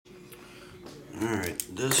Alright,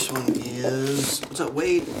 this one is, what's up,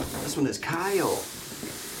 Wade? This one is Kyle.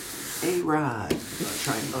 A-Rod.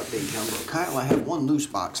 Try and update Jumbo. Kyle, I have one loose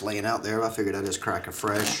box laying out there. I figured I'd just crack a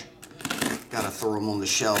fresh. Gotta throw them on the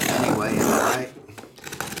shelf anyway, alright?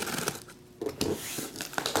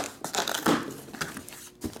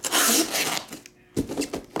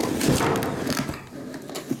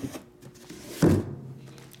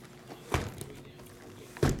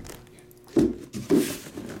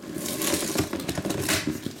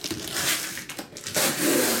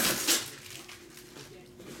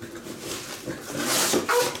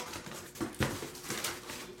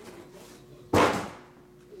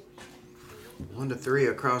 One to three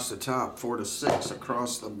across the top, 4 to 6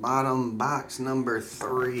 across the bottom. Box number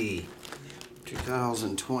 3,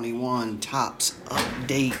 2021 Topps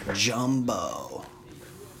Update Jumbo.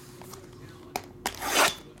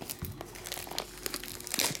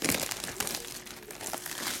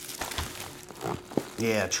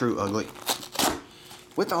 Yeah, true ugly.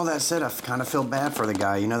 With all that said, I kind of feel bad for the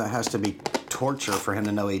guy. You know, that has to be torture for him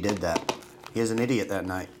to know he did that. He was an idiot that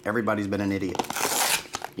night. Everybody's been an idiot.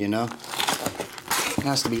 You know? It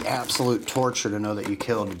has to be absolute torture to know that you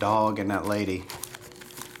killed a dog and that lady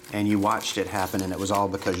and you watched it happen and it was all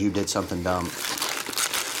because you did something dumb.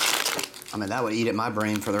 I mean, that would eat at my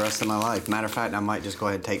brain for the rest of my life. Matter of fact, I might just go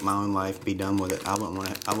ahead and take my own life, be done with it. I wouldn't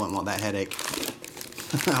want that headache.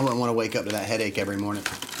 I wouldn't want to wake up to that headache every morning.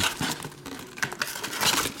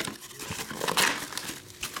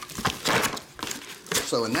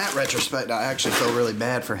 So in that retrospect, I actually feel really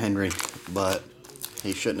bad for Henry, but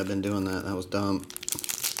he shouldn't have been doing that. That was dumb.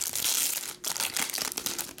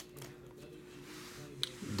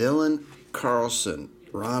 Dylan Carlson,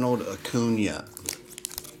 Ronald Acuna.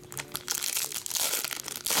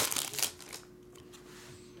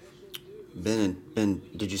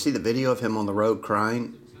 Did you see the video of him on the road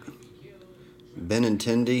crying?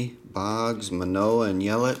 Benintendi, Boggs, Manoah, and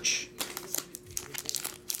Yelich.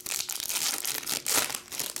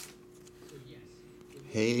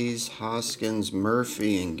 Hayes, Hoskins,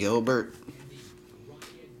 Murphy, and Gilbert.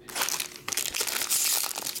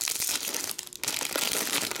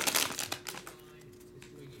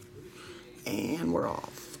 And we're off.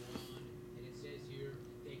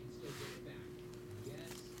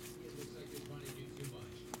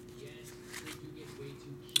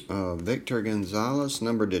 Victor Gonzalez,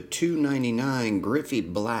 numbered to 299, Griffey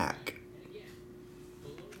Black.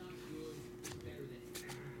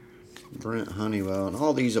 Brent Honeywell, and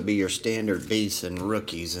all these will be your standard beasts and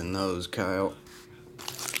rookies in those, Kyle.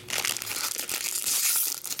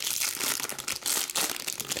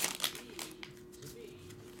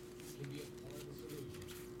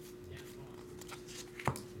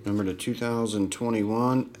 Number to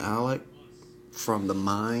 2021, Alec from the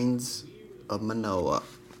Mines of Manoah.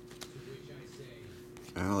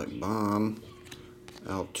 Alec Baum,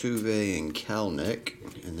 Altuve, and Kelnick.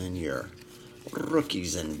 And then your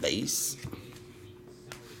rookies in base.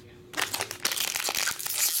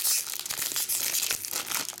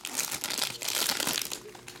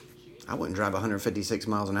 I wouldn't drive 156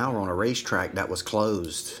 miles an hour on a racetrack that was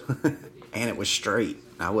closed. And it was straight.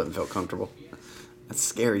 I wouldn't feel comfortable. That's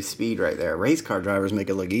scary speed right there. Race car drivers make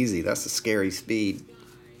it look easy. That's a scary speed.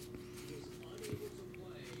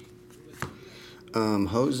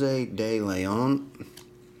 Jose De Leon,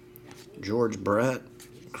 George Brett,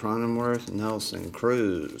 Cronenworth, Nelson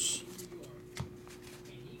Cruz.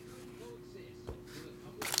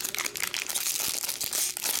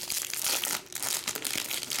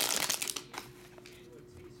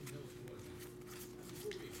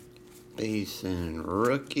 Base and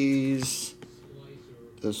rookies.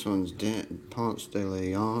 This one's Ponce de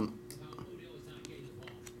Leon.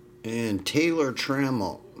 And Taylor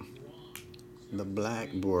Trammell, the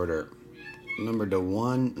black border, numbered to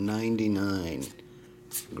 199.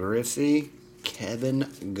 Griffey, Kevin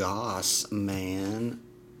Goss, man.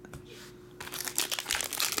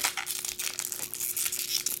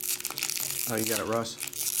 Oh, you got it, Russ?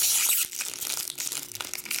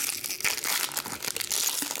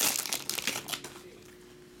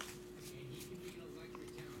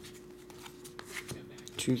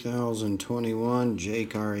 (2021)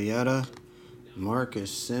 Jake Arrieta,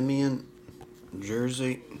 Marcus Semien,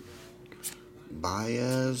 jersey,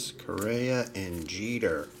 Baez, Correa, and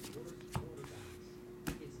Jeter.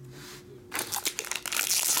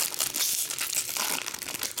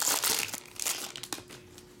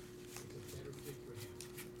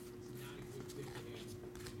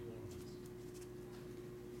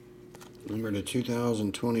 Number to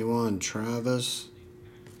 2021, Travis,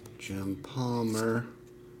 Jim Palmer,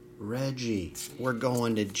 Reggie. We're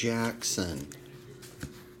going to Jackson.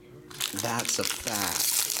 That's a fact.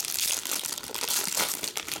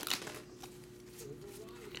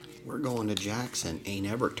 We're going to Jackson. Ain't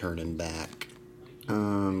ever turning back.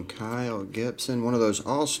 Kyle Gibson. One of those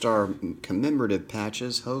all-star commemorative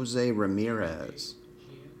patches. Jose Ramirez.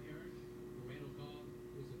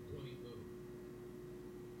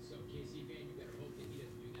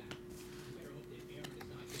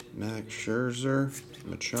 Max Scherzer.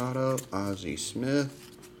 Machado. Ozzie Smith.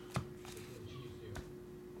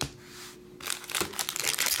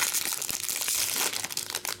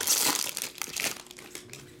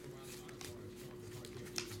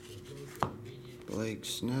 Blake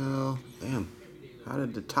Snell. Damn. How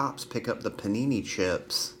did the Tops pick up the Panini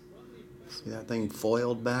chips? See that thing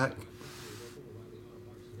foiled back?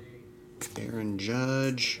 Aaron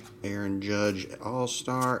Judge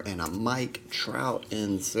All-Star, and a Mike Trout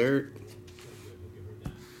insert.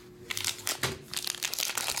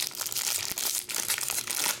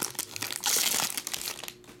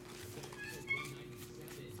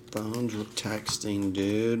 Phones with texting,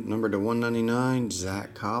 dude. Number to 199,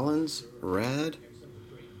 Zach Collins, red.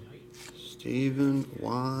 Steven,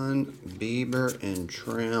 Juan, Bieber, and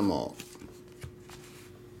Trammell.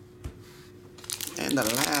 And the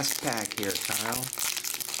last pack here, Kyle.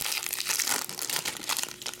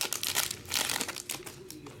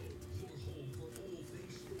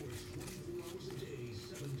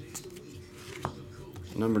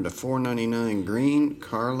 Number to 499, green,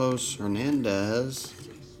 Carlos Hernandez.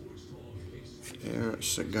 Eric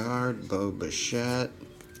Segard, Bo Bichette,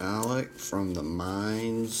 Alec from the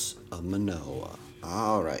Mines of Manoa.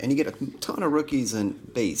 All right, and you get a ton of rookies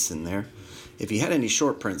and base in there. If you had any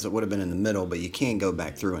short prints, it would have been in the middle, but you can go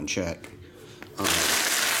back through and check.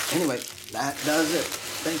 Anyway, that does it.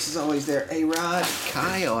 Thanks as always there. Hey, Rod,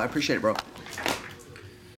 Kyle, I appreciate it, bro.